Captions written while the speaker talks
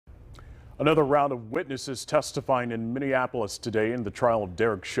Another round of witnesses testifying in Minneapolis today in the trial of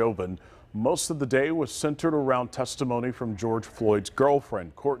Derek Chauvin. Most of the day was centered around testimony from George Floyd's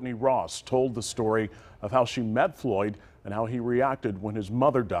girlfriend. Courtney Ross told the story of how she met Floyd and how he reacted when his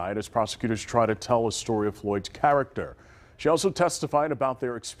mother died as prosecutors try to tell a story of Floyd's character. She also testified about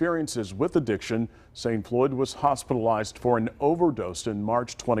their experiences with addiction, saying Floyd was hospitalized for an overdose in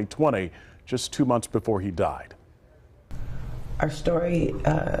March 2020, just 2 months before he died. Our story,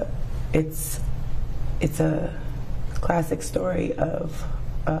 it's a classic story of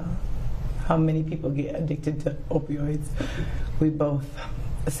how many people get addicted to opioids. We both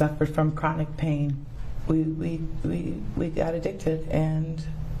suffered from chronic pain. We got addicted and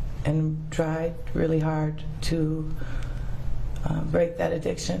tried really hard to break that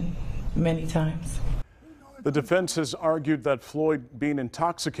addiction many times. The defense has argued that Floyd being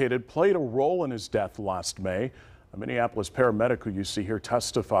intoxicated played a role in his death last May. A Minneapolis paramedic who you see here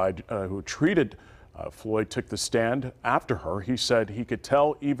testified, who treated Floyd, took the stand after her. He said he could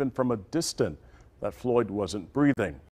tell even from a distance that Floyd wasn't breathing.